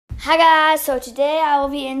Hi guys, so today I will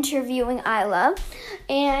be interviewing Isla,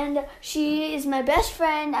 and she is my best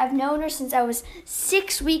friend. I've known her since I was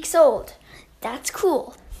 6 weeks old. That's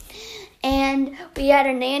cool. And we had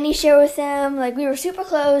a nanny share with them, we were super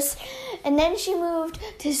close. And then she moved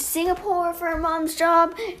to Singapore for her mom's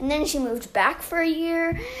job, and then she moved back for a year,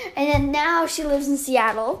 and then now she lives in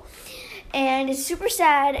Seattle. And it's super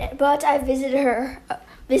sad, but I visited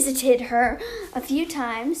her a few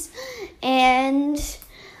times, and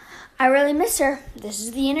I really miss her. This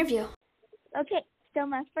is the interview. Okay, so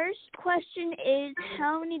my first question is,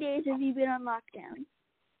 how many days have you been on lockdown?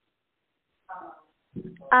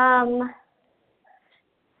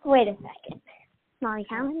 Wait a second. Molly,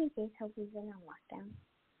 how many days have we been on lockdown?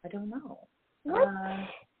 I don't know. What?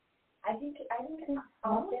 I think it's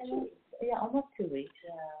almost 2 weeks.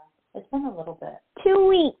 Yeah. It's been a little bit. 2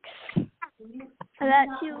 weeks. About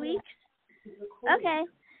 2 weeks? Okay.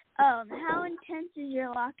 How intense is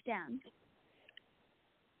your lockdown?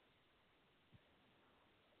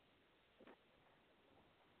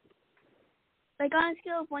 On a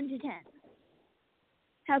scale of 1 to 10.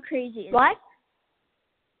 How crazy is it? What?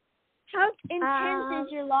 How intense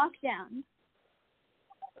is your lockdown?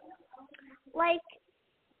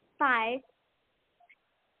 5.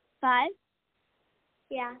 5?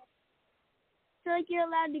 Yeah. So, you're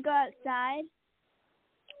allowed to go outside?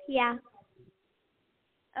 Yeah.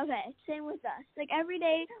 Okay, same with us. Every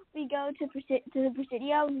day we go to the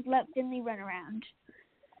Presidio and let Finley run around.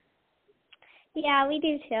 Yeah, we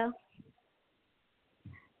do too.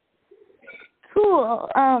 Cool.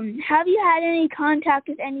 Have you had any contact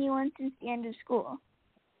with anyone since the end of school?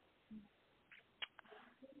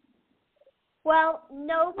 Well,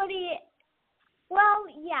 nobody. Well,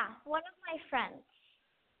 yeah, one of my friends.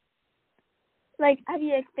 Have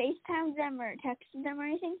you FaceTimed them or texted them or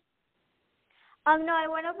anything? No, I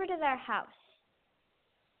went over to their house.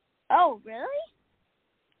 Oh, really?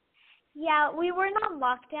 Yeah, we were not on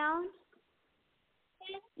lockdown.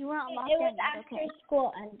 You weren't on lockdown. It was yet? after Okay.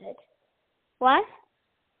 school ended. What?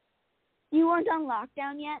 You weren't on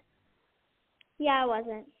lockdown yet? Yeah, I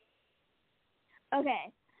wasn't.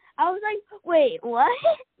 Okay. I was like, wait, what?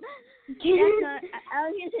 I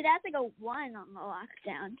was gonna say that's a 1 on the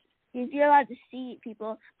lockdown. If you're allowed to see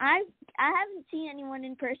people. I haven't seen anyone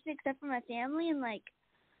in person except for my family in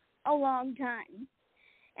a long time.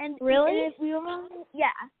 And really? And if we were,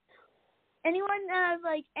 yeah. Anyone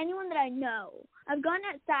that I know. I've gone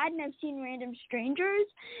outside and I've seen random strangers,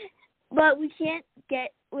 but we can't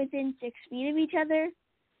get within 6 feet of each other.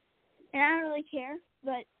 And I don't really care,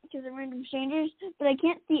 but because they're random strangers, but I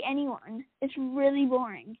can't see anyone. It's really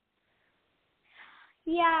boring.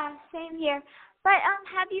 Yeah, same here. But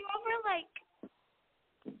have you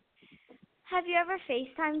ever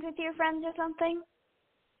FaceTimed with your friends or something?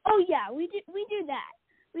 Oh yeah, we do that.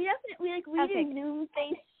 We definitely we Okay. do Zoom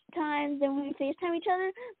FaceTimes and we FaceTime each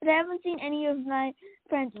other, but I haven't seen any of my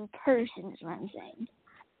friends in person is what I'm saying.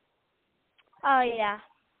 Oh yeah.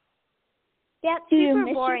 Yeah, it's Do you super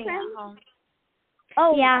miss boring your at friends? home.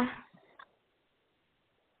 Oh Yeah.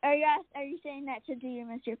 Are you saying that do you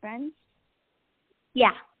miss your friends?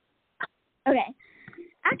 Yeah. Okay.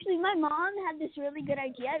 Actually, my mom had this really good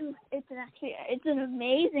idea. It's an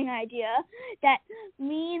amazing idea that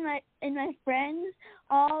me and my friends,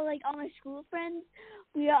 all my school friends,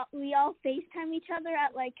 we all FaceTime each other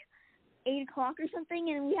at 8 o'clock or something,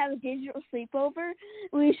 and we have a digital sleepover.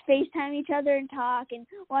 We just FaceTime each other and talk and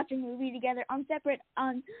watch a movie together on separate.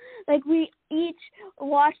 We each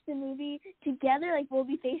watch the movie together. We'll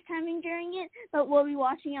be FaceTiming during it, but we'll be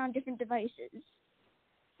watching it on different devices.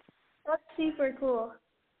 That's super cool.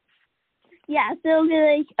 Yeah, so it'll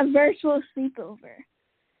be a virtual sleepover.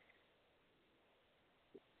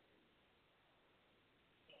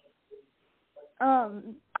 How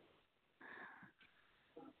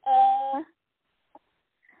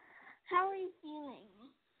are you feeling?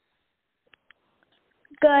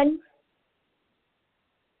 Good.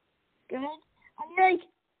 Good? Are you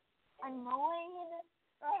annoyed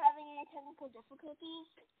or having any technical difficulties?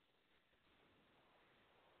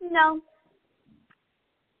 No.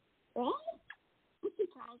 Really? That's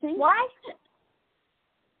surprising. What?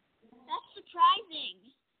 That's surprising.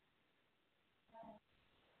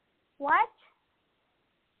 What?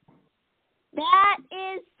 That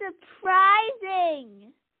is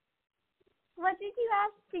surprising. What did you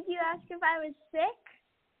ask? Did you ask if I was sick?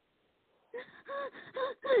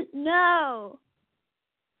 No.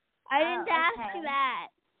 I didn't ask okay. that.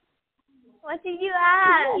 What did you Can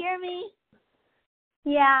ask? you hear me?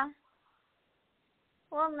 Yeah.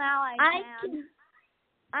 Well, now I can.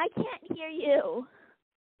 I can't hear you.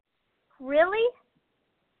 Really?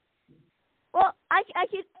 Well, I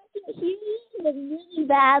can like really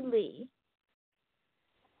badly.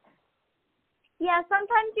 Yeah,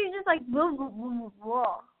 sometimes you're just like blah, blah, blah, blah,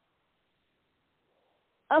 blah.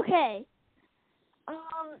 Okay.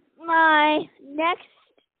 My next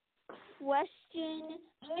question.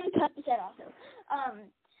 I'm gonna cut this out also.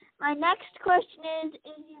 My next question is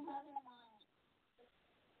your brother annoying?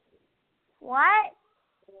 What?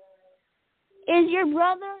 Is your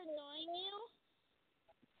brother annoying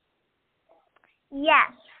you?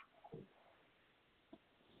 Yes.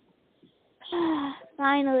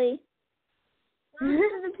 Finally.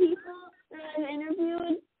 Most of the people that I've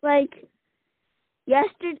interviewed, like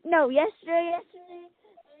yesterday, I know older brothers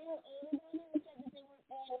said that they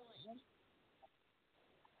weren't very annoying.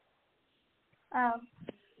 Oh.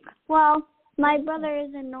 Well, my brother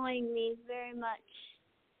is annoying me very much.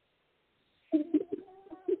 Energy?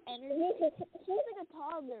 He's like a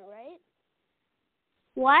toddler, right?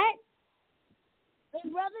 What? My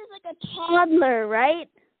brother's like a toddler, right?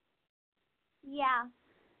 Yeah.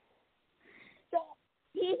 So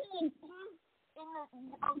he's in a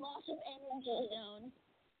loss of energy zone.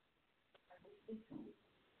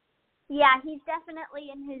 Yeah, he's definitely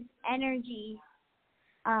in his energy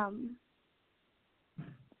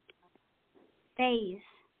phase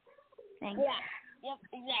thing. Yeah. Yep.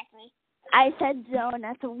 Exactly. I said zone.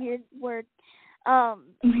 That's a weird word. Are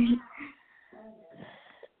there any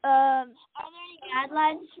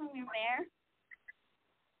guidelines from your mayor?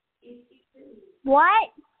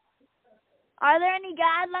 What? Are there any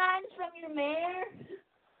guidelines from your mayor?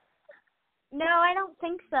 No, I don't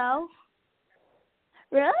think so.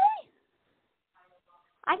 Really?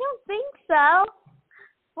 I don't think so.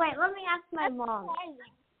 Wait, let me ask my mom.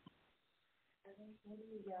 Surprising.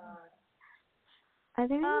 Are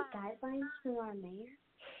there any guidelines from our mayor?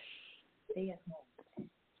 Stay at home.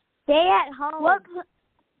 Stay at home. What?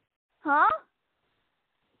 Huh?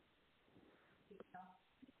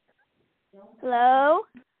 Hello?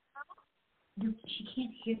 No, she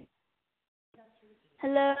can't hear.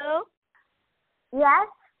 Hello? Yes?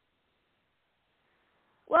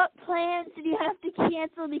 What plans did you have to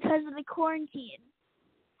cancel because of the quarantine?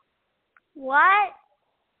 What?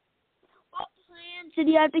 What plans did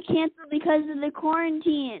you have to cancel because of the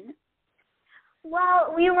quarantine?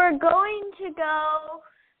 Well, we were going to go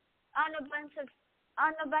on a bunch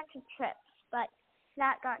of trips, but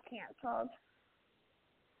that got canceled.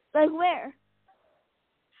 Like where?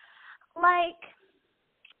 Like,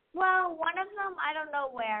 well, one of them, I don't know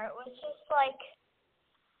where. It was just like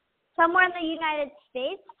somewhere in the United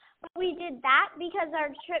States. But we did that because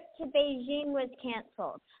our trip to Beijing was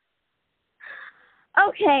canceled.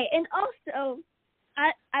 Okay, and also,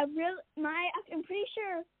 I'm pretty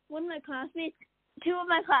sure two of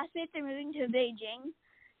my classmates are moving to Beijing,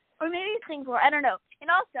 or maybe Singapore. I don't know.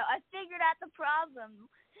 And also, I figured out the problem.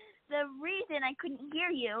 The reason I couldn't hear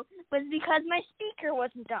you was because my speaker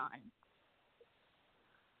wasn't on.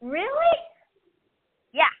 Really?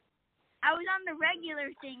 Yeah. I was on the regular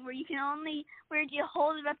thing where you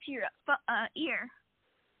hold it up to your ear.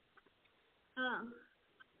 Oh.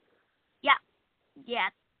 Yeah. Yeah.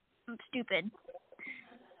 I'm stupid.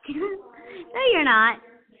 No, you're not.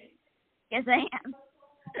 Yes, I am.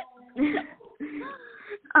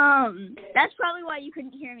 That's probably why you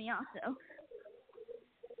couldn't hear me also.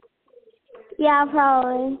 Yeah,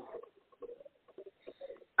 probably.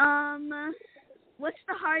 What's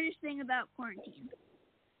the hardest thing about quarantine?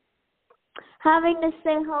 Having to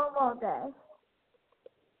stay home all day.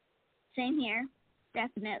 Same here.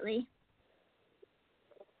 Definitely.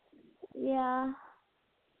 Yeah.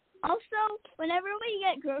 Also, whenever we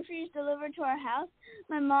get groceries delivered to our house,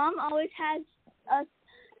 my mom always has us,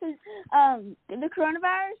 because the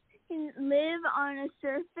coronavirus can live on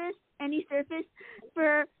any surface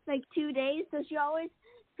for like 2 days, so she always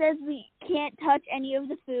says we can't touch any of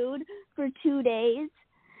the food for 2 days,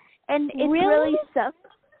 and it really sucks.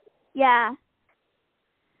 Yeah.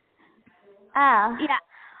 Oh. Yeah.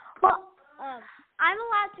 Well, I'm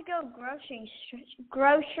allowed to go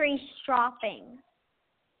grocery shopping.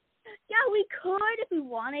 Yeah, we could if we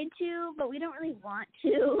wanted to, but we don't really want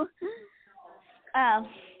to. Oh.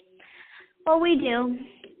 Well, we do.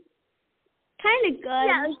 Kind of good.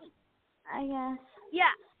 Yeah. I guess.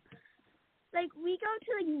 Yeah. Like, we go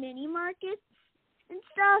to, like, mini markets and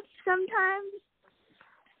stuff sometimes,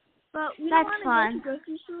 but we don't want to go to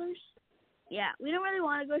grocery stores. Yeah, we don't really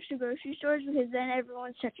want to go to grocery stores because then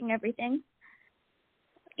everyone's touching everything.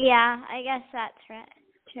 Yeah, I guess that's right.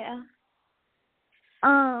 True.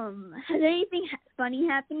 Has anything funny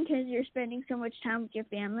happened because you're spending so much time with your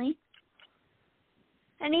family?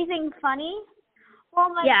 Anything funny? Well,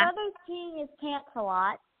 my brother's peeing his pants a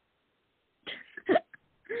lot.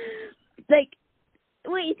 Like,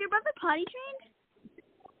 potty trained?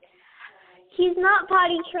 He's not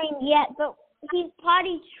potty trained yet, but he's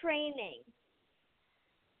potty training.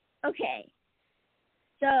 Okay.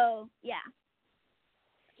 So, yeah.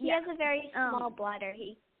 He has a very small bladder.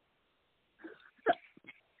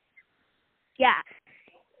 Yeah.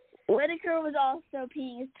 Whitaker was also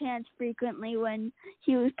peeing his pants frequently when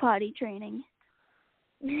he was potty training.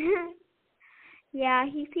 Yeah,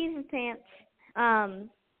 he pees his pants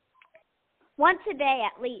once a day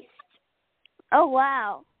at least. Oh,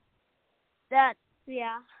 wow. That's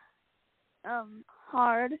Yeah.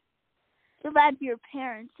 hard. So bad for your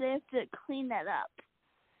parents. They have to clean that up.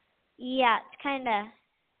 Yeah, it's kind of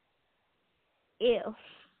ew.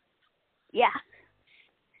 Yeah.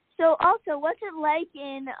 So also, what's it like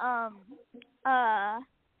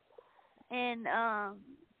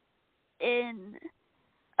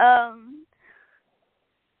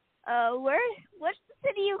what's the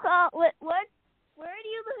city you call, where do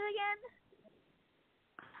you live again?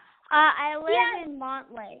 I live in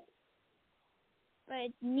Montlake. But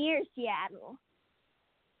it's near Seattle.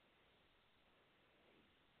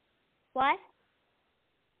 What?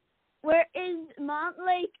 Where is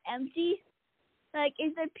Montlake empty? Like,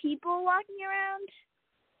 is there people walking around?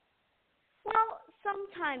 Well,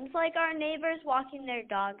 sometimes, like our neighbors walking their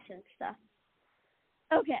dogs and stuff.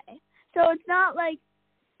 Okay. So it's not like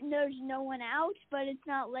there's no one out, but it's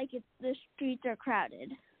not like the streets are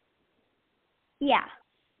crowded. Yeah.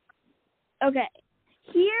 Okay.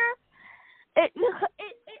 Here, if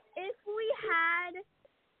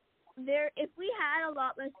we had a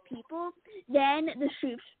lot less people, then the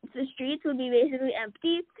streets would be basically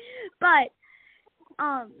empty. But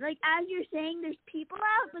like as you're saying, there's people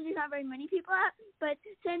out, but there's not very many people out. But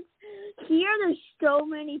since here there's so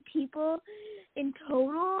many people in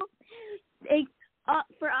total,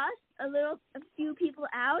 for us, a few people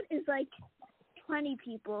out is like 20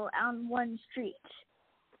 people on one street.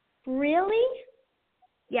 Really?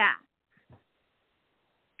 Yeah.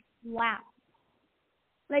 Wow.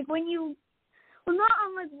 Like when not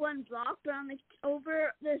on like one block, but on like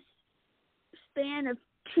over the span of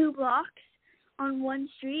 2 blocks on one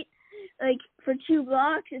street, like for 2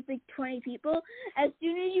 blocks, it's like 20 people. As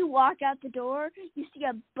soon as you walk out the door, you see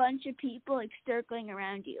a bunch of people like circling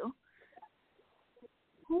around you.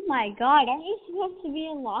 Oh my God, aren't you supposed to be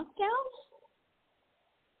in lockdown?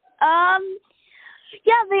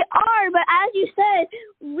 Yeah, they are, but as you said,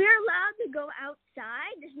 we're allowed to go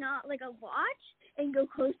outside, just not like a lot, and go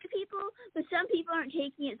close to people, but some people aren't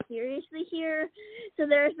taking it seriously here, so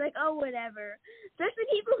there's like, oh, whatever. Especially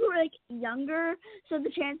people who are like younger, so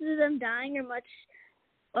the chances of them dying are much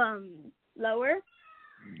lower.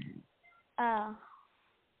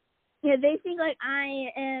 Yeah, they think like, I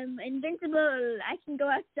am invincible, I can go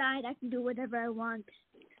outside, I can do whatever I want.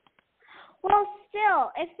 Well, still,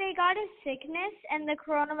 if they got a sickness and the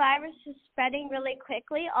coronavirus is spreading really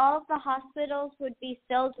quickly, all of the hospitals would be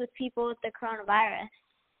filled with people with the coronavirus.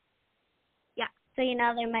 Yeah. So,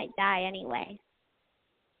 they might die anyway.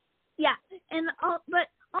 Yeah, but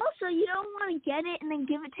also you don't want to get it and then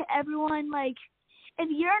give it to everyone. Like, if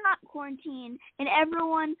you're not quarantined and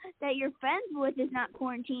everyone that you're friends with is not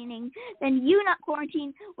quarantining, then you not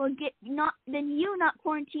quarantine will you not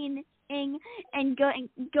quarantining and going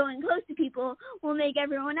close to people will make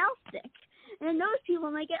everyone else sick, and then those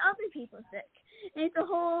people might get other people sick, and it's a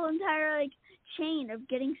whole entire like chain of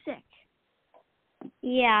getting sick.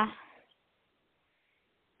 Yeah.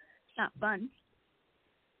 It's not fun.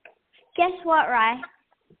 Guess what, Rye?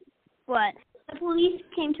 What? The police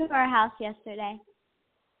came to our house yesterday.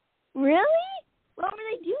 Really? What were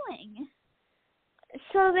they doing?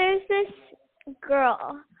 So there's this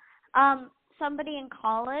girl, somebody in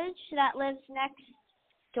college that lives next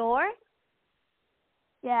door.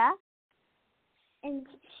 Yeah. And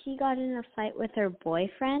she got in a fight with her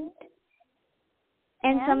boyfriend.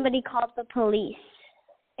 And somebody called the police.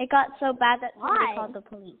 It got so bad that somebody called the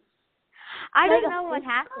police. I don't know what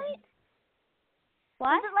happened.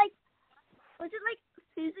 What? Was it like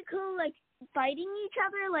physical, like fighting each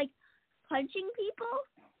other, like punching people?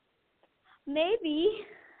 Maybe.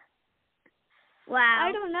 Wow.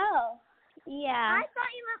 I don't know. Yeah. I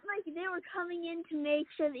thought you meant like they were coming in to make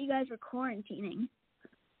sure that you guys were quarantining.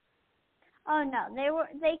 Oh no,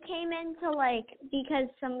 they came in to because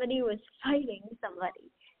somebody was fighting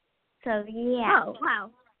somebody. So yeah. Oh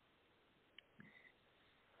wow.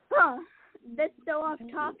 Huh. That's so off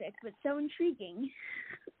topic, but so intriguing.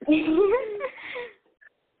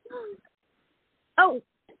 Oh,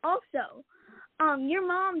 also, your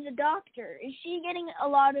mom's a doctor. Is she getting a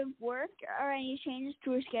lot of work or any changes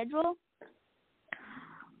to her schedule?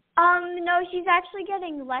 No, she's actually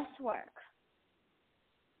getting less work.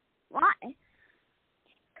 Why?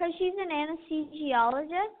 Because she's an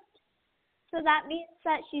anesthesiologist. So that means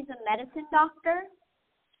that she's a medicine doctor.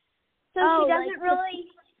 So she doesn't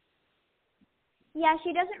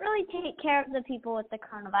she doesn't really take care of the people with the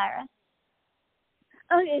coronavirus.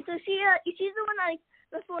 Okay, so she's the one like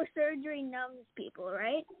before surgery numbs people,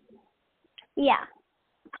 right? Yeah.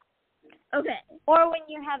 Okay. Or when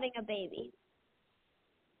you're having a baby.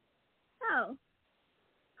 Oh.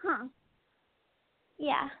 Huh.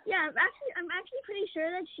 Yeah. Yeah, I'm actually pretty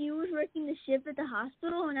sure that she was working the shift at the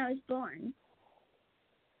hospital when I was born.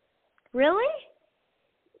 Really?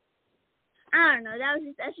 I don't know.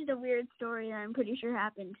 That's just a weird story that I'm pretty sure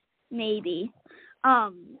happened. Maybe.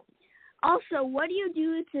 Also, what do you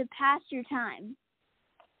do to pass your time?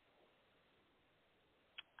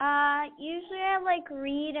 Usually I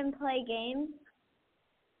read and play games.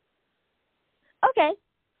 Okay.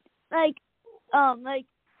 Like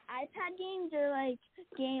iPad games or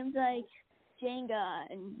games like Jenga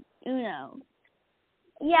and Uno.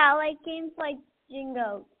 Yeah, games like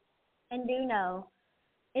Jingo and Uno.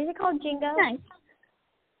 Is it called Jingo? Nice.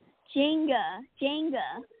 Jenga.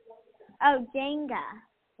 Oh, Jenga.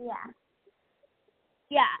 Yeah.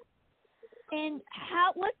 Yeah. And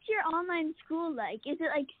what's your online school like? Is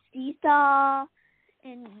it like Seesaw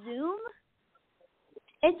and Zoom?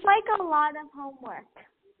 It's a lot of homework.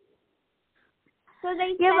 So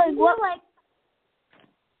they send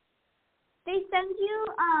you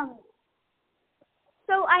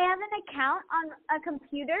so I have an account on a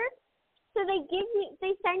computer. So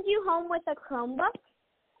they send you home with a Chromebook,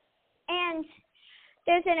 and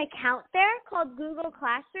there's an account there called Google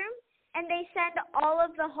Classroom, and they send all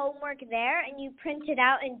of the homework there, and you print it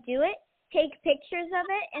out and do it, take pictures of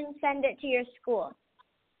it, and send it to your school.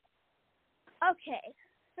 Okay.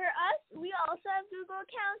 For us, we also have Google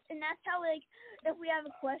accounts, and that's how, if we have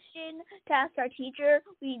a question to ask our teacher,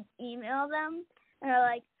 we email them, and they're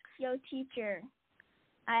like, yo, teacher,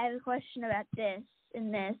 I have a question about this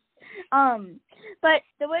and this. But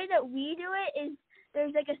the way that we do it is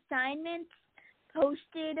there's assignments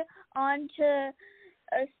posted onto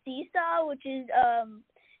a Seesaw, which is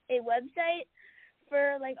a website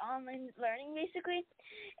for online learning basically,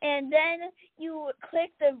 and then you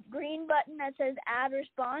click the green button that says add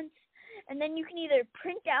response, and then you can either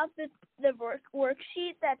print out the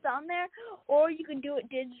worksheet that's on there, or you can do it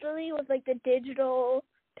digitally with the digital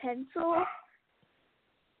pencil.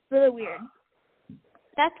 Really weird.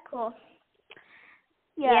 That's cool.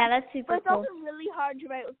 Yeah, that's super but it's cool. also really hard to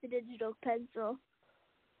write with the digital pencil.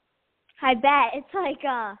 I bet.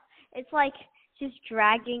 It's like just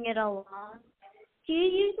dragging it along. Do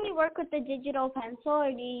you usually work with the digital pencil,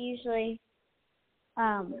 or do you usually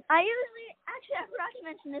I forgot to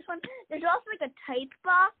mention this one. There's also a type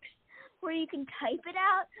box where you can type it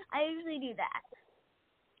out. I usually do that.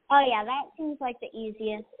 Oh yeah, that seems like the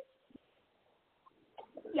easiest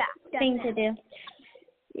thing to do.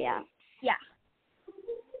 Yeah. Yeah.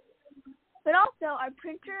 But also, our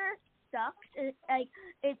printer sucks.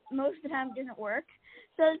 It most of the time doesn't work.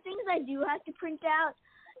 So the things I do have to print out,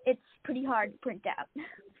 it's pretty hard to print out.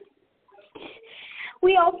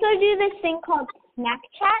 We also do this thing called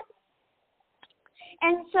Snapchat.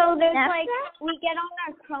 And so there's we get on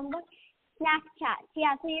our Chromebook, Snapchat.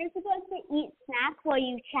 Yeah, so you're supposed to eat snacks while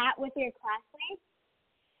you chat with your classmates.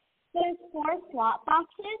 There's 4 slot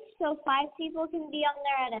boxes, so 5 people can be on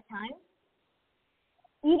there at a time.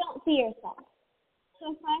 You don't see yourself.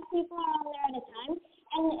 So 5 people are on there at a time,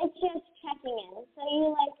 and it's just checking in. So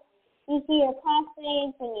you see your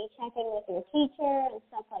classmates, and you check in with your teacher and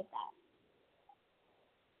stuff like that.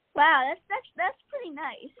 Wow, that's pretty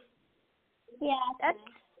nice. Yeah, that's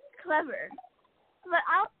nice. Clever. But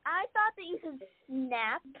I thought that you said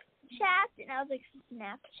Snapchat, and I was like,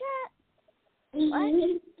 Snapchat?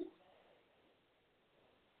 What?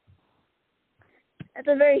 That's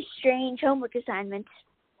a very strange homework assignment.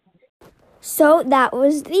 So that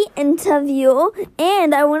was the interview,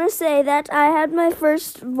 and I want to say that I had my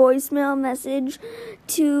first voicemail message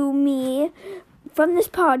to me from this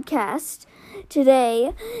podcast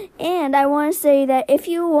today, and I want to say that if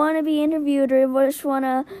you want to be interviewed or just want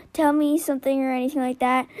to tell me something or anything like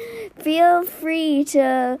that, feel free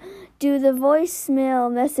to do the voicemail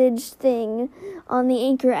message thing on the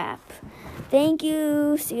Anchor app. Thank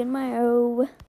you. See you tomorrow.